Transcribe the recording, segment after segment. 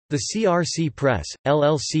The CRC Press,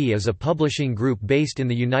 LLC is a publishing group based in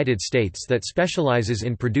the United States that specializes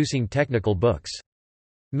in producing technical books.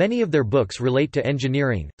 Many of their books relate to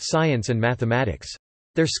engineering, science and mathematics.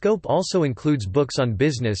 Their scope also includes books on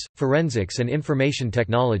business, forensics and information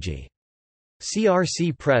technology.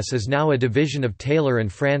 CRC Press is now a division of Taylor &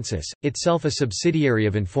 Francis, itself a subsidiary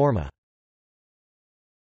of Informa.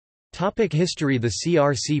 History. The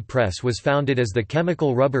CRC Press was founded as the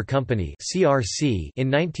Chemical Rubber Company (CRC) in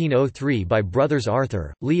 1903 by brothers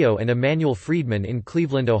Arthur, Leo and Emanuel Friedman in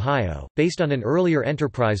Cleveland, Ohio, based on an earlier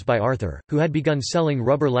enterprise by Arthur, who had begun selling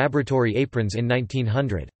rubber laboratory aprons in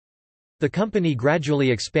 1900. The company gradually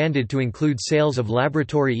expanded to include sales of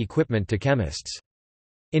laboratory equipment to chemists.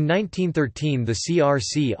 In 1913 the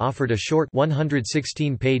CRC offered a short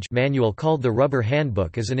 116-page manual called the Rubber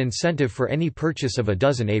Handbook as an incentive for any purchase of a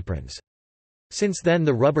dozen aprons. Since then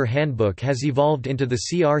the Rubber Handbook has evolved into the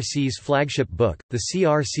CRC's flagship book, the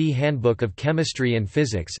CRC Handbook of Chemistry and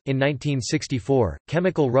Physics. In 1964,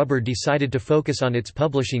 Chemical Rubber decided to focus on its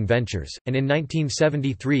publishing ventures, and in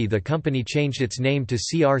 1973 the company changed its name to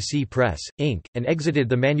CRC Press, Inc., and exited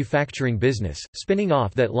the manufacturing business, spinning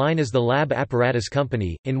off that line as the Lab Apparatus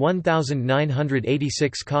Company. In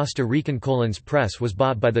 1986 Costa Rican Collins Press was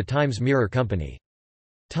bought by the Times Mirror Company.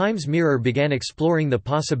 Times Mirror began exploring the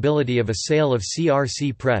possibility of a sale of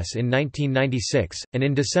CRC Press in 1996, and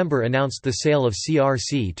in December announced the sale of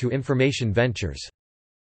CRC to Information Ventures.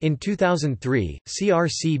 In 2003,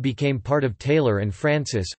 CRC became part of Taylor &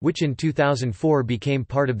 Francis, which in 2004 became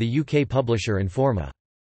part of the UK publisher Informa.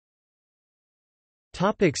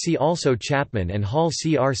 See also Chapman and Hall.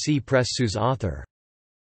 CRC Press. Author